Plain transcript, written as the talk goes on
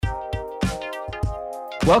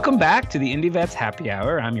Welcome back to the Indie Vets Happy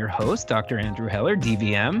Hour. I'm your host, Dr. Andrew Heller,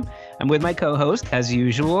 DVM. I'm with my co-host, as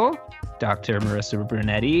usual, Dr. Marissa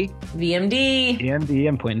Brunetti. VMD. VMD,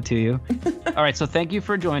 I'm pointing to you. All right, so thank you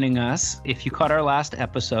for joining us. If you caught our last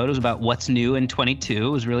episode, it was about what's new in 22. It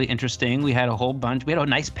was really interesting. We had a whole bunch. We had a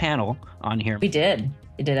nice panel on here. We did.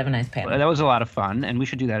 We did have a nice panel. That was a lot of fun, and we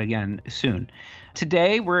should do that again soon.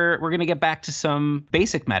 Today, we're going to get back to some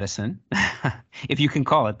basic medicine, if you can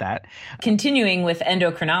call it that. Continuing with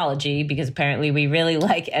endocrinology, because apparently we really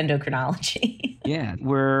like endocrinology. Yeah,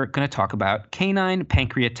 we're going to talk about canine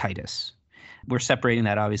pancreatitis. We're separating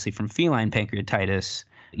that, obviously, from feline pancreatitis,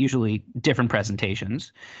 usually different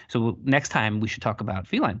presentations. So next time, we should talk about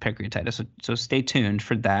feline pancreatitis. So stay tuned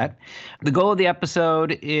for that. The goal of the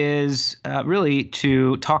episode is really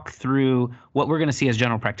to talk through what we're going to see as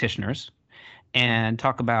general practitioners, and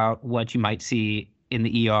talk about what you might see in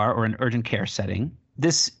the ER or an urgent care setting.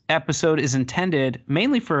 This episode is intended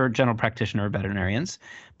mainly for general practitioner veterinarians,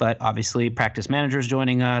 but obviously practice managers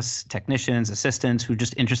joining us, technicians, assistants who are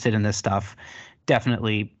just interested in this stuff.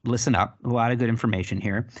 Definitely listen up. A lot of good information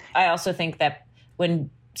here. I also think that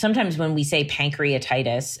sometimes when we say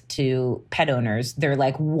pancreatitis to pet owners, they're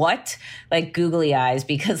like, what? Like googly eyes,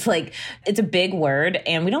 because like it's a big word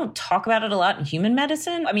and we don't talk about it a lot in human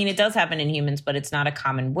medicine. I mean, it does happen in humans, but it's not a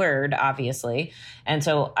common word, obviously. And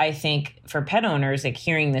so I think for pet owners, like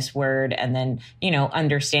hearing this word and then,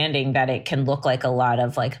 understanding that it can look like a lot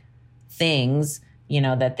of like things,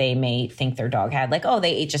 that they may think their dog had, like, oh,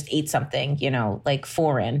 they just ate something, like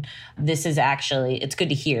foreign. This is actually, it's good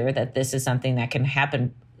to hear that this is something that can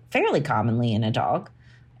happen fairly commonly in a dog.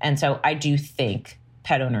 And so I do think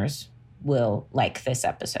pet owners will like this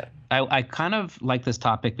episode. I kind of like this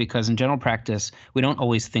topic because in general practice, we don't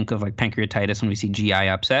always think of like pancreatitis when we see GI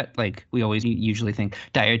upset. Like we always usually think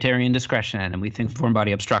dietary indiscretion and we think foreign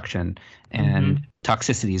body obstruction and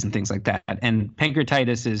toxicities and things like that. And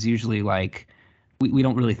pancreatitis is usually like, we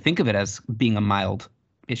don't really think of it as being a mild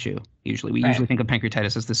issue. Usually, we usually think of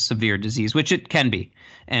pancreatitis as this severe disease, which it can be.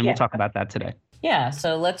 And we'll talk about that today. Yeah.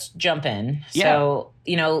 So let's jump in. Yeah. So,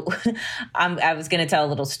 I was going to tell a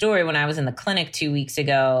little story. When I was in the clinic 2 weeks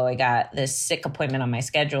ago, I got this sick appointment on my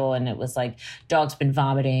schedule. And it was like, dog's been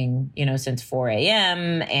vomiting, since 4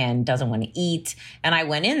 a.m. and doesn't want to eat. And I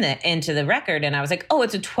went into the record and I was like, oh,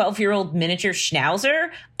 it's a 12-year-old miniature schnauzer.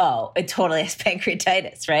 Oh, it totally has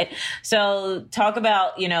pancreatitis, right? So talk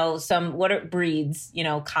about, what breeds,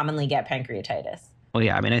 commonly get pancreatitis. Well,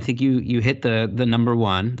 yeah, I mean, I think you hit the number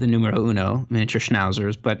one, the numero uno, miniature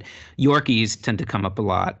schnauzers, but Yorkies tend to come up a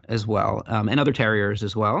lot as well, and other terriers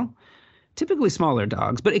as well. Typically smaller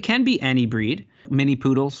dogs, but it can be any breed, mini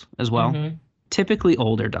poodles as well. Mm-hmm. Typically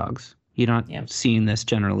older dogs. You're not seeing this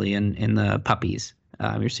generally in the puppies.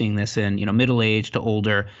 You're seeing this in, middle-aged to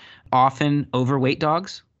older, often overweight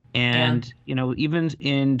dogs. And, even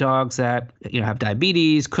in dogs that, have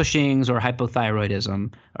diabetes, Cushing's, or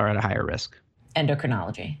hypothyroidism are at a higher risk.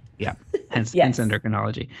 Endocrinology. Yeah, hence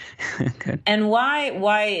endocrinology. Good. And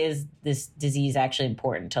why is this disease actually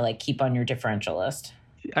important to like keep on your differential list?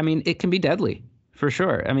 I mean, it can be deadly for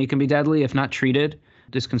sure. I mean, it can be deadly if not treated.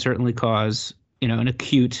 This can certainly cause, an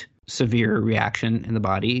acute severe reaction in the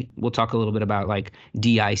body. We'll talk a little bit about like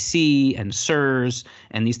DIC and SIRS,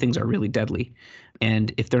 and these things are really deadly.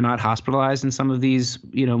 And if they're not hospitalized in some of these,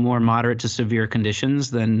 more moderate to severe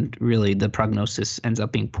conditions, then really the prognosis ends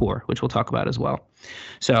up being poor, which we'll talk about as well.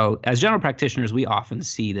 So as general practitioners, we often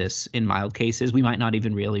see this in mild cases. We might not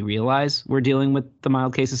even really realize we're dealing with the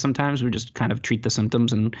mild cases sometimes. We just kind of treat the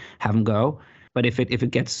symptoms and have them go. But if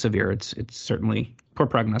it gets severe, it's certainly poor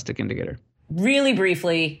prognostic indicator. Really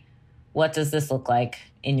briefly, what does this look like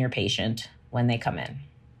in your patient when they come in?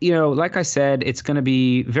 Like I said, it's going to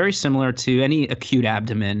be very similar to any acute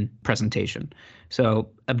abdomen presentation. So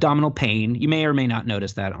abdominal pain, you may or may not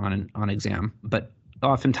notice that on exam, but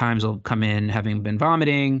oftentimes they'll come in having been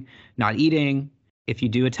vomiting, not eating. If you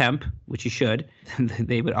do a temp, which you should,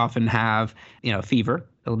 they would often have, fever,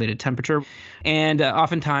 elevated temperature, and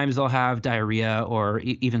oftentimes they'll have diarrhea or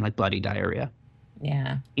even like bloody diarrhea.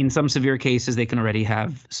 Yeah. In some severe cases, they can already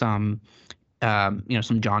have some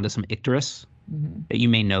jaundice, some icterus. Mm-hmm. That you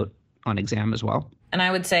may note on exam as well. And I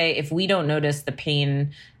would say if we don't notice the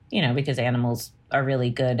pain, because animals are really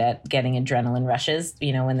good at getting adrenaline rushes,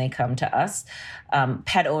 when they come to us,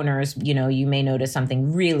 pet owners, you may notice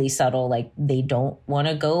something really subtle, like they don't want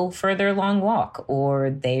to go for their long walk,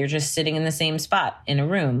 or they're just sitting in the same spot in a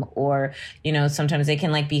room, or, sometimes they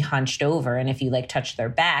can like be hunched over. And if you like touch their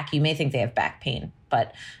back, you may think they have back pain,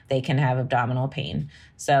 but they can have abdominal pain.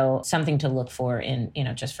 So something to look for in,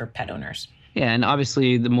 just for pet owners. Yeah, and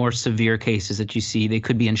obviously the more severe cases that you see, they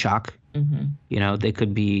could be in shock. They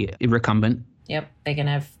could be recumbent. Yep. They can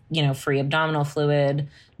have, free abdominal fluid.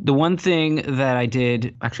 The one thing that I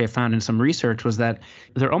found in some research was that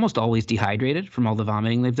they're almost always dehydrated from all the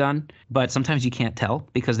vomiting they've done. But sometimes you can't tell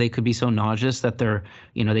because they could be so nauseous that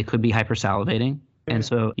they could be hypersalivating. And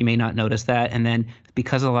so you may not notice that. And then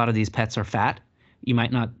because a lot of these pets are fat, you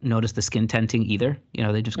might not notice the skin tenting either.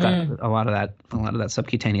 They just got a lot of that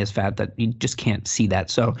subcutaneous fat that you just can't see that.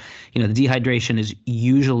 So, the dehydration is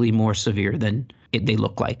usually more severe than they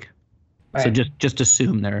look like. Right. So just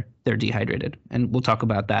assume they're dehydrated. And we'll talk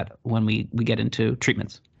about that when we get into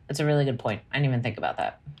treatments. That's a really good point. I didn't even think about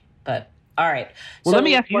that. But all right. Well, let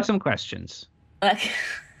me ask you some questions.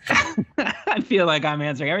 I feel like I'm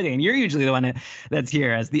answering everything, and you're usually the one that's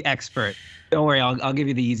here as the expert. Don't worry, I'll give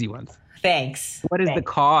you the easy ones. Thanks. What is the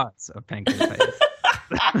cause of pancreatitis?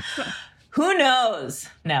 Who knows?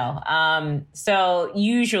 No. So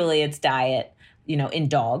usually it's diet, in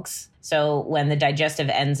dogs. So when the digestive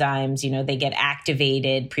enzymes, they get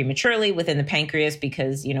activated prematurely within the pancreas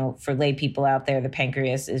because, for lay people out there, the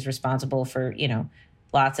pancreas is responsible for,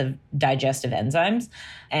 lots of digestive enzymes.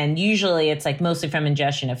 And usually it's like mostly from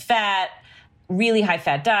ingestion of fat, really high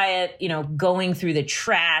fat diet, going through the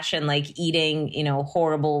trash and like eating,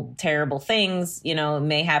 horrible, terrible things,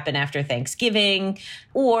 may happen after Thanksgiving.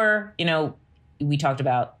 Or, we talked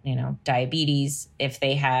about, diabetes. If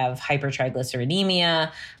they have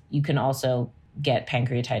hypertriglyceridemia, you can also get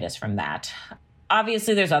pancreatitis from that.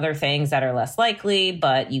 Obviously, there's other things that are less likely,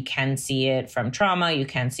 but you can see it from trauma. You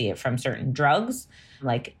can see it from certain drugs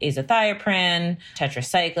like azathioprine,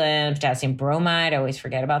 tetracycline, potassium bromide. I always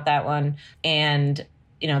forget about that one. And,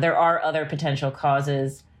 there are other potential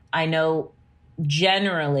causes. I know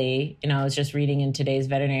generally, I was just reading in today's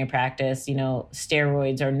veterinary practice,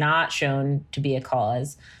 steroids are not shown to be a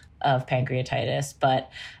cause of pancreatitis, but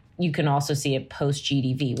you can also see it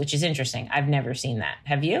post-GDV, which is interesting. I've never seen that.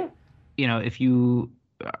 Have you? If you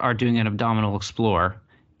are doing an abdominal explore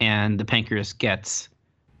and the pancreas gets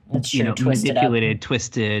manipulated,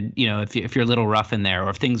 twisted, if you're a little rough in there or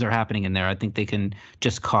if things are happening in there, I think they can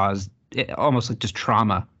just cause almost like just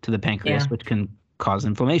trauma to the pancreas, which can cause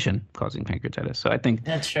inflammation, causing pancreatitis. So I think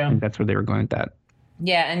that's true. I think that's where they were going with that.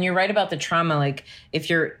 Yeah, and you're right about the trauma. Like if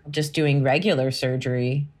you're just doing regular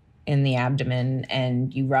surgery in the abdomen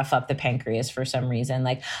and you rough up the pancreas for some reason,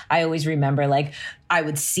 like I always remember, like I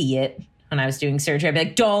would see it when I was doing surgery. I'd be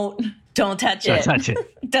like, don't touch it. Don't touch it.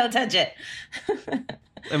 Don't touch it.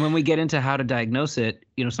 And when we get into how to diagnose it,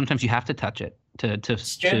 sometimes you have to touch it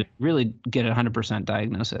to really get a 100%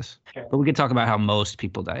 diagnosis. Sure. But we could talk about how most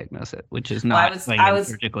people diagnose it, which is not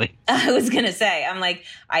surgically. I was going to say, I'm like,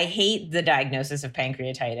 I hate the diagnosis of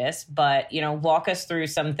pancreatitis, but, walk us through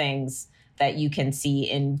some things that you can see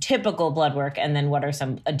in typical blood work, and then what are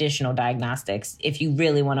some additional diagnostics if you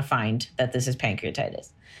really want to find that this is pancreatitis?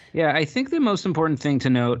 Yeah, I think the most important thing to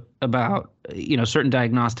note about, certain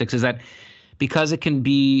diagnostics is that because it can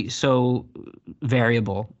be so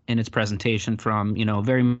variable in its presentation from,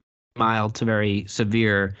 very mild to very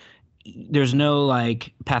severe, there's no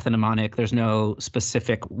like pathognomonic, there's no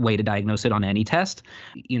specific way to diagnose it on any test.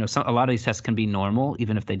 A lot of these tests can be normal,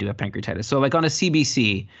 even if they do have pancreatitis. So like on a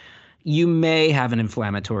CBC, you may have an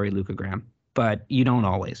inflammatory leukogram, but you don't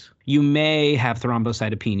always. You may have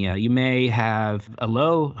thrombocytopenia. You may have a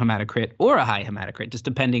low hematocrit or a high hematocrit, just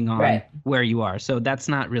depending on where you are. So that's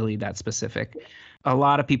not really that specific. A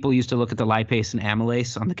lot of people used to look at the lipase and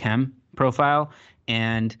amylase on the chem profile.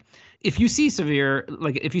 And if you see severe,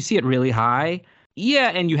 like if you see it really high,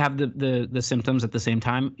 and you have the symptoms at the same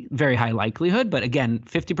time, very high likelihood. But again,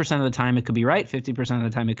 50% of the time it could be right, 50% of the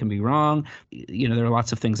time it can be wrong. There are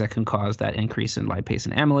lots of things that can cause that increase in lipase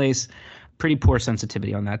and amylase. Pretty poor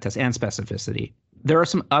sensitivity on that test and specificity. There are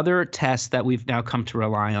some other tests that we've now come to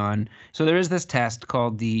rely on. So there is this test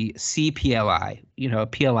called the CPLI, a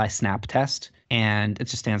PLI SNAP test, and it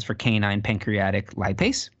just stands for canine pancreatic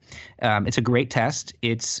lipase. It's a great test.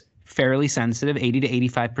 It's fairly sensitive 80 to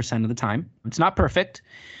 85% of the time. It's not perfect,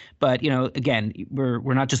 but again, we're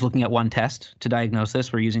not just looking at one test to diagnose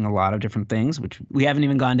this. We're using a lot of different things, which we haven't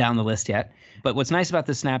even gone down the list yet. But what's nice about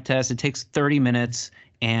the SNAP test, it takes 30 minutes.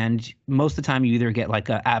 And most of the time you either get like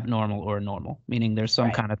a abnormal or a normal, meaning there's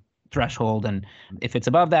some kind of threshold. And if it's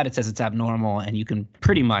above that, it says it's abnormal. And you can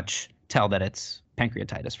pretty much tell that it's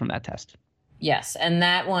pancreatitis from that test. Yes. And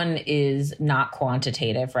that one is not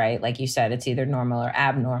quantitative, right? Like you said, it's either normal or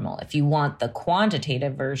abnormal. If you want the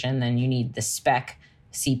quantitative version, then you need the spec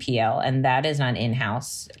CPL, and that is not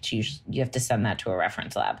in-house. You have to send that to a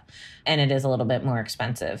reference lab. And it is a little bit more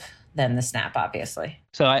expensive than the SNAP, obviously.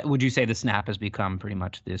 So would you say the SNAP has become pretty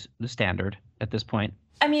much the standard at this point?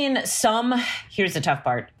 I mean, here's the tough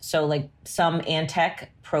part. So like some Antec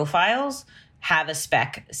profiles have a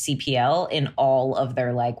spec CPL in all of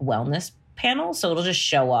their like wellness panels. So it'll just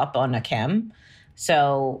show up on a chem.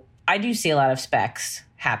 So I do see a lot of specs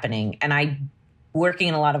happening, and working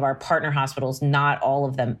in a lot of our partner hospitals, not all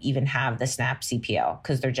of them even have the SNAP CPL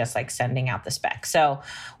because they're just like sending out the spec. So,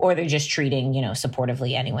 or they're just treating,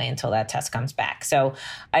 supportively anyway until that test comes back. So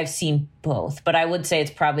I've seen both, but I would say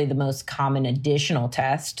it's probably the most common additional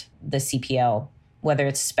test, the CPL, whether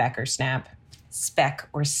it's spec or SNAP. Spec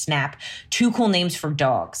or SNAP. Two cool names for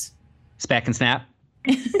dogs. Spec and SNAP.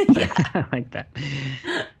 Yeah. I like that.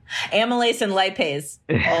 Amylase and lipase,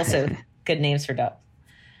 also good names for dogs.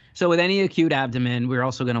 So with any acute abdomen, we're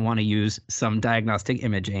also going to want to use some diagnostic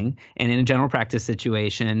imaging. And in a general practice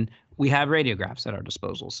situation, we have radiographs at our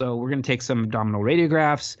disposal. So we're going to take some abdominal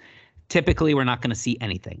radiographs. Typically, we're not going to see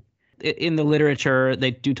anything. In the literature,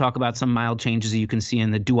 they do talk about some mild changes that you can see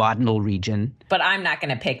in the duodenal region. But I'm not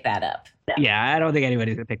going to pick that up. Yeah, I don't think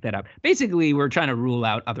anybody's going to pick that up. Basically, we're trying to rule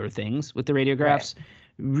out other things with the radiographs. Right.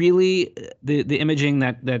 Really, the imaging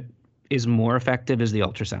that is more effective is the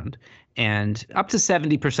ultrasound. And up to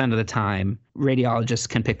 70% of the time, radiologists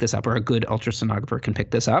can pick this up, or a good ultrasonographer can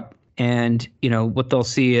pick this up. And, what they'll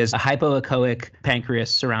see is a hypoechoic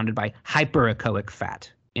pancreas surrounded by hyperechoic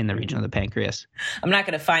fat in the region of the pancreas. I'm not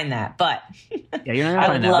going to find that, but yeah, you're not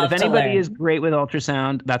going to find that. But if anybody is great with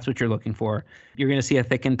ultrasound, that's what you're looking for. You're going to see a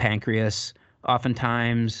thickened pancreas.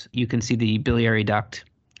 Oftentimes, you can see the biliary duct.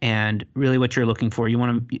 And really what you're looking for, you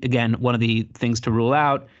want to, again, one of the things to rule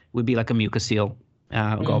out would be like a mucocele,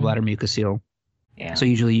 gallbladder mucocele. Yeah. So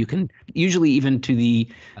usually even to the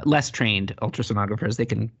less trained ultrasonographers,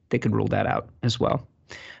 they can rule that out as well.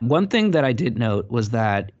 One thing that I did note was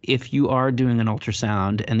that if you are doing an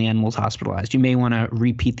ultrasound and the animal's hospitalized, you may want to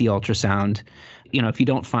repeat the ultrasound. If you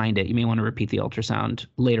don't find it, you may want to repeat the ultrasound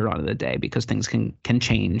later on in the day because things can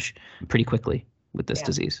change pretty quickly with this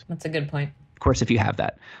disease. That's a good point. Of course, if you have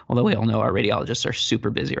that. Although we all know our radiologists are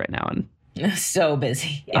super busy right now and so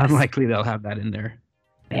busy. Yes. Unlikely they'll have that in their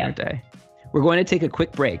day. We're going to take a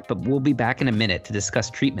quick break, but we'll be back in a minute to discuss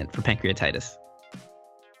treatment for pancreatitis.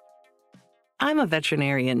 I'm a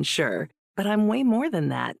veterinarian, sure, but I'm way more than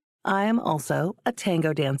that. I am also a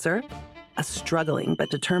tango dancer, a struggling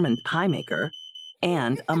but determined pie maker,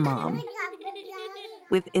 and a mom.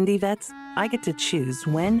 With IndieVets, I get to choose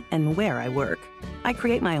when and where I work. I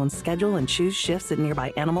create my own schedule and choose shifts at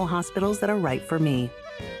nearby animal hospitals that are right for me.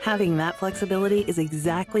 Having that flexibility is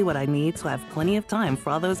exactly what I need to have plenty of time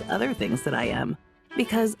for all those other things that I am.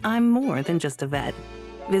 Because I'm more than just a vet.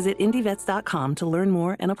 Visit IndieVets.com to learn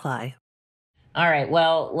more and apply. All right,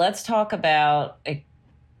 well, let's talk about,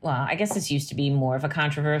 I guess this used to be more of a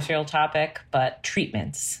controversial topic, but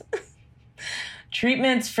treatments.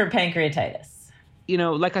 Treatments for pancreatitis.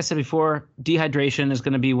 Like I said before, dehydration is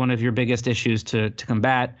going to be one of your biggest issues to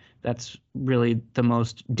combat. That's really the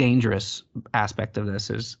most dangerous aspect of this,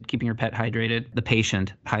 is keeping your pet hydrated, the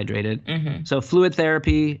patient hydrated. Mm-hmm. So fluid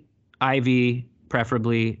therapy, IV,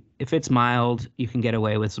 preferably. If it's mild, you can get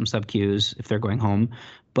away with some sub-Qs if they're going home,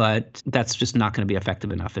 but that's just not going to be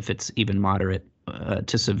effective enough if it's even moderate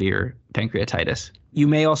to severe pancreatitis. You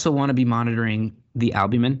may also want to be monitoring the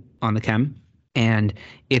albumin on the chem. And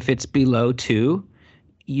if it's below 2,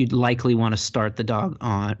 you'd likely want to start the dog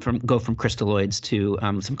go from crystalloids to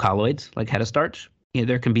some colloids, like hetastarch.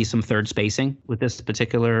 There can be some third spacing with this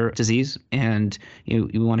particular disease, and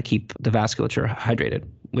you want to keep the vasculature hydrated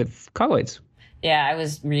with colloids. Yeah, I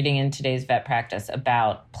was reading in today's vet practice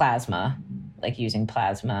about plasma, like using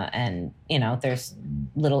plasma, and, there's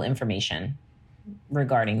little information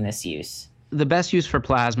regarding this use. The best use for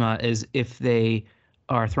plasma is if they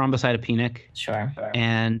are thrombocytopenic, sure,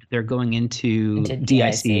 and they're going into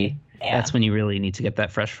DIC. Yeah. That's when you really need to get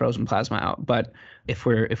that fresh frozen plasma out. But if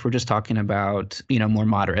we're just talking about more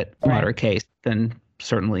moderate case, then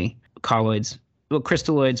certainly colloids,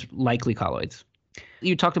 crystalloids, likely colloids.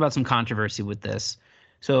 You talked about some controversy with this.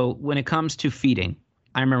 So when it comes to feeding,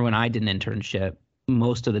 I remember when I did an internship,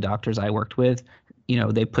 most of the doctors I worked with,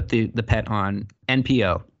 they put the pet on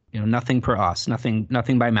NPO. Nothing per os, nothing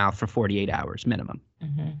by mouth for 48 hours minimum.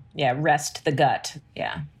 Mm-hmm. Yeah, rest the gut.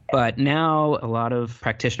 Yeah. But now a lot of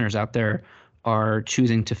practitioners out there are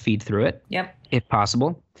choosing to feed through it. Yep. If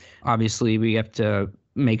possible. Obviously, we have to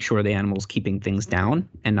make sure the animal's keeping things down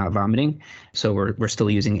and not vomiting. So we're still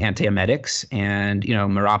using antiemetics, and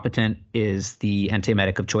meropitant is the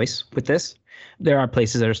antiemetic of choice with this. There are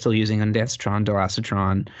places that are still using ondansetron,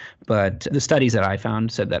 dilasetron, but the studies that I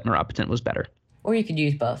found said that meropitant was better. Or you could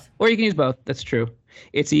use both. That's true.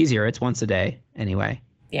 It's easier. It's once a day anyway.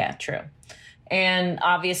 Yeah, true. And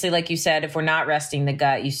obviously, like you said, if we're not resting the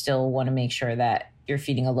gut, you still want to make sure that you're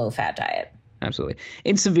feeding a low-fat diet. Absolutely.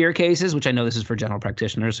 In severe cases, which I know this is for general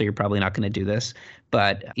practitioners, so you're probably not going to do this,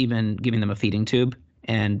 but even giving them a feeding tube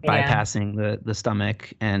and bypassing the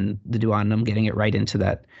stomach and the duodenum, getting it right into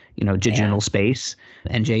that, jejunal space,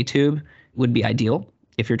 NJ tube would be ideal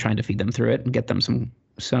if you're trying to feed them through it and get them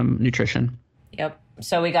some nutrition. Yep.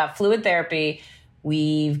 So we got fluid therapy.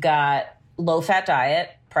 We've got low-fat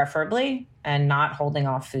diet, preferably, and not holding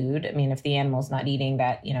off food. I mean, if the animal's not eating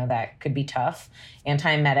that, that could be tough.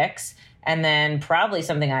 Antiemetics. And then probably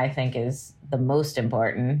something I think is the most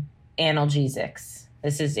important, analgesics.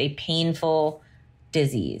 This is a painful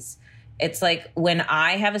disease. It's like when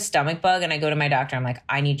I have a stomach bug and I go to my doctor, I'm like,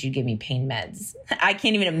 I need you to give me pain meds. I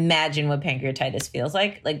can't even imagine what pancreatitis feels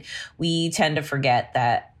like. Like, we tend to forget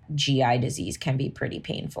that GI disease can be pretty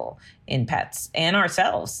painful in pets and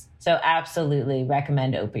ourselves. So absolutely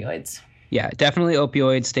recommend opioids. Yeah, definitely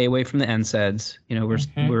opioids. Stay away from the NSAIDs.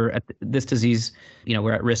 We're at this disease,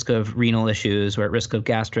 we're at risk of renal issues. We're at risk of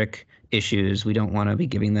gastric issues. We don't want to be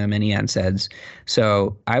giving them any NSAIDs.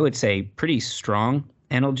 So I would say pretty strong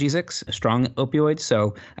analgesics, strong opioids.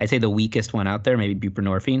 So I'd say the weakest one out there, maybe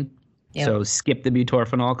buprenorphine. Yep. So skip the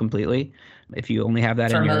butorphanol completely. If you only have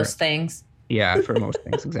that for most things. Yeah, for most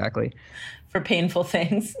things, exactly. For painful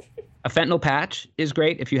things. A fentanyl patch is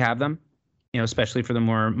great if you have them, especially for the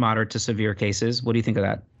more moderate to severe cases. What do you think of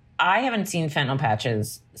that? I haven't seen fentanyl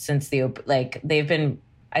patches since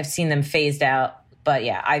I've seen them phased out. But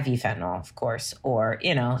yeah, IV fentanyl, of course, or,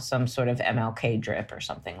 some sort of MLK drip or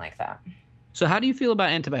something like that. So how do you feel about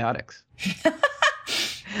antibiotics?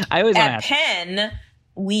 I always want to ask. At Penn,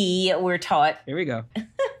 we were taught. Here we go.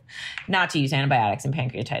 Not to use antibiotics in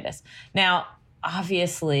pancreatitis. Now,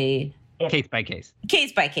 obviously, case by case.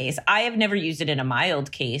 Case by case. I have never used it in a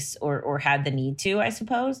mild case or had the need to, I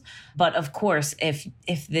suppose. But of course, if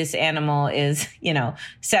this animal is,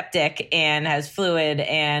 septic and has fluid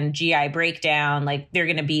and GI breakdown, like, they're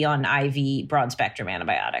going to be on IV broad spectrum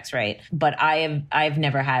antibiotics, right? But I've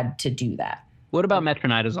never had to do that. What about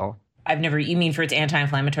metronidazole? You mean for its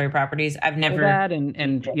anti-inflammatory properties? I've never. That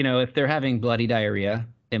and if they're having bloody diarrhea,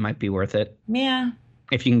 it might be worth it. Yeah.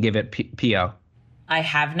 If you can give it PO. I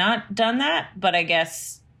have not done that, but I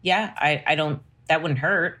guess, I don't, that wouldn't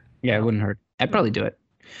hurt. Yeah, it wouldn't hurt. I'd probably do it.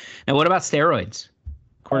 Now, what about steroids?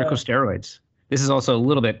 Corticosteroids. This is also a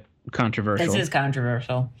little bit controversial. This is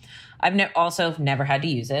controversial. I've also never had to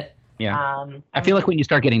use it. Yeah. I feel like when you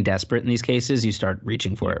start getting desperate in these cases, you start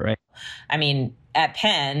reaching for it, right? I mean, at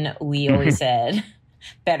Penn, we always said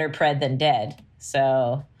better pred than dead.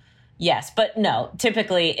 So yes, but no,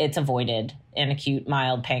 typically it's avoided in acute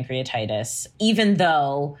mild pancreatitis. Even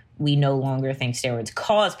though we no longer think steroids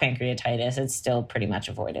cause pancreatitis, it's still pretty much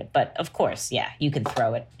avoided. But of course, you could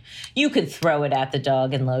throw it. You could throw it at the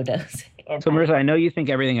dog in low dose. So Marissa, I know you think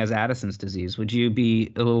everything has Addison's disease. Would you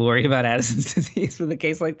be a little worried about Addison's disease with a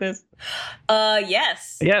case like this?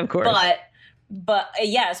 Yes. Yeah, of course. But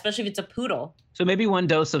especially if it's a poodle. So maybe one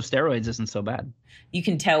dose of steroids isn't so bad. You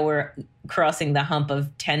can tell we're crossing the hump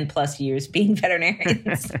of 10 plus years being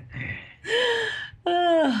veterinarians.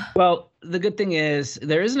 Well, the good thing is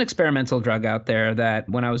there is an experimental drug out there that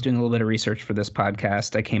when I was doing a little bit of research for this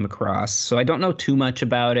podcast, I came across. So I don't know too much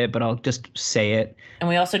about it, but I'll just say it. And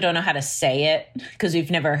we also don't know how to say it because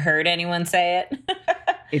we've never heard anyone say it.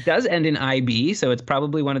 It does end in IB, so it's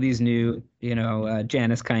probably one of these new,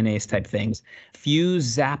 Janus kinase type things.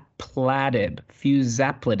 Fusaplidib.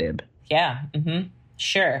 Yeah,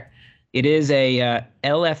 sure. It is a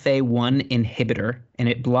LFA1 inhibitor, and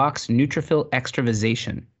it blocks neutrophil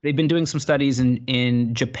extravasation. They've been doing some studies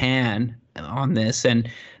in Japan on this, and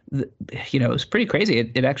it was pretty crazy.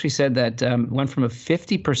 It actually said that went from a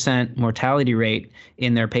 50% mortality rate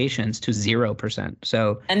in their patients to 0%.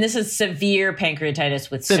 So, and this is severe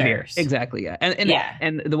pancreatitis with severe, SIRS. Exactly, yeah.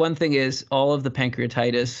 And the one thing is, all of the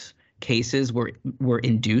pancreatitis cases were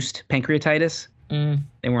induced pancreatitis.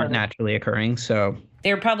 They weren't naturally occurring, so.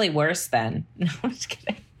 They were probably worse then. No, I'm just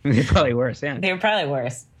kidding. They're probably worse, yeah. They were probably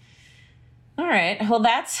worse. All right. Well,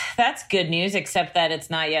 that's good news, except that it's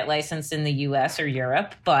not yet licensed in the U.S. or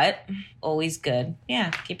Europe, but always good. Yeah,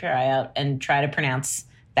 keep your eye out and try to pronounce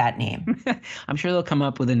that name. I'm sure they'll come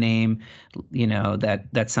up with a name,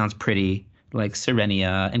 that sounds pretty, like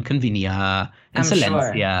Serenia and Convinia and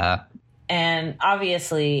Silencia. Sure. And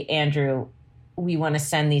obviously, Andrew, we want to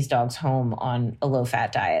send these dogs home on a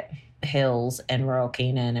low-fat diet. Hills and Rural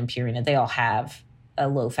Canine and Purina, they all have a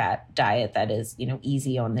low-fat diet that is,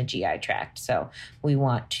 easy on the GI tract. So we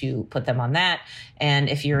want to put them on that. And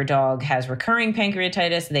if your dog has recurring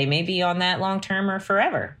pancreatitis, they may be on that long-term or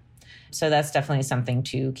forever. So that's definitely something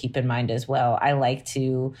to keep in mind as well. I like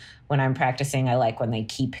to, when I'm practicing, I like when they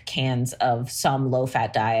keep cans of some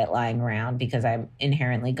low-fat diet lying around because I'm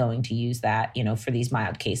inherently going to use that, for these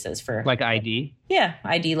mild cases for... Like ID? Yeah,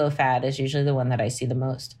 ID low-fat is usually the one that I see the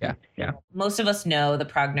most. Yeah. Most of us know the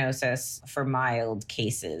prognosis for mild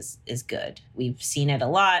cases is good. We've seen it a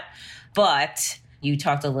lot, but... You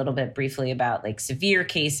talked a little bit briefly about like severe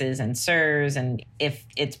cases and SIRS, and if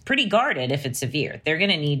it's pretty guarded, if it's severe, they're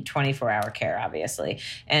going to need 24-hour care, obviously,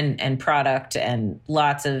 and product and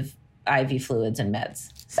lots of IV fluids and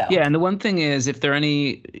meds. So yeah, and the one thing is, if there are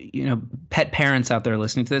any pet parents out there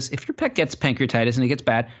listening to this, if your pet gets pancreatitis and it gets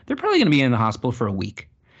bad, they're probably going to be in the hospital for a week.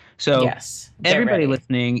 So yes, everybody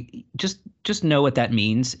listening, just know what that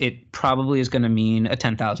means. It probably is going to mean a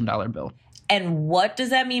 $10,000 bill. And what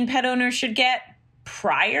does that mean pet owners should get?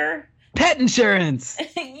 Prior? Pet insurance.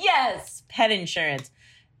 Yes, pet insurance.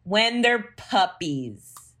 When they're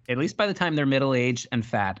puppies. At least by the time they're middle-aged and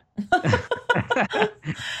fat.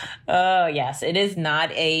 Oh, yes. It is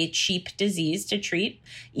not a cheap disease to treat,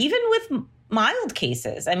 even with mild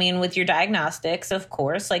cases. I mean, with your diagnostics, of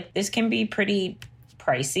course, like this can be pretty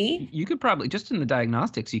pricey. You could probably, just in the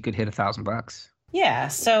diagnostics, you could hit $1,000. Yeah.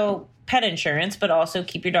 So pet insurance, but also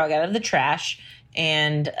keep your dog out of the trash.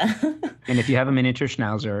 And if you have a miniature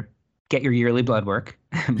schnauzer, get your yearly blood work,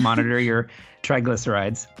 monitor your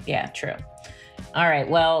triglycerides. Yeah, true. All right.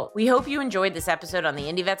 Well, we hope you enjoyed this episode on the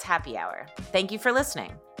Indie Vets Happy Hour. Thank you for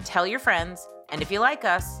listening. Tell your friends. And if you like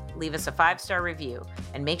us, leave us a 5-star review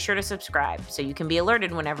and make sure to subscribe so you can be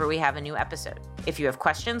alerted whenever we have a new episode. If you have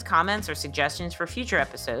questions, comments, or suggestions for future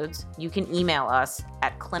episodes, you can email us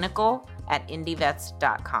at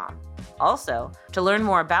clinical@indievets.com. Also, to learn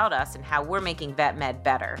more about us and how we're making vet med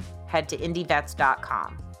better, head to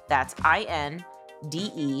indievets.com. That's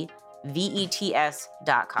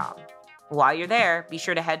INDEVETS.com. While you're there, be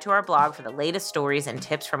sure to head to our blog for the latest stories and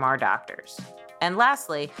tips from our doctors. And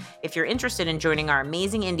lastly, if you're interested in joining our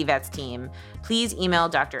amazing IndieVets team, please email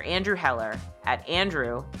Dr. Andrew Heller at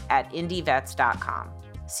andrew@indievets.com.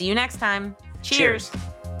 See you next time. Cheers.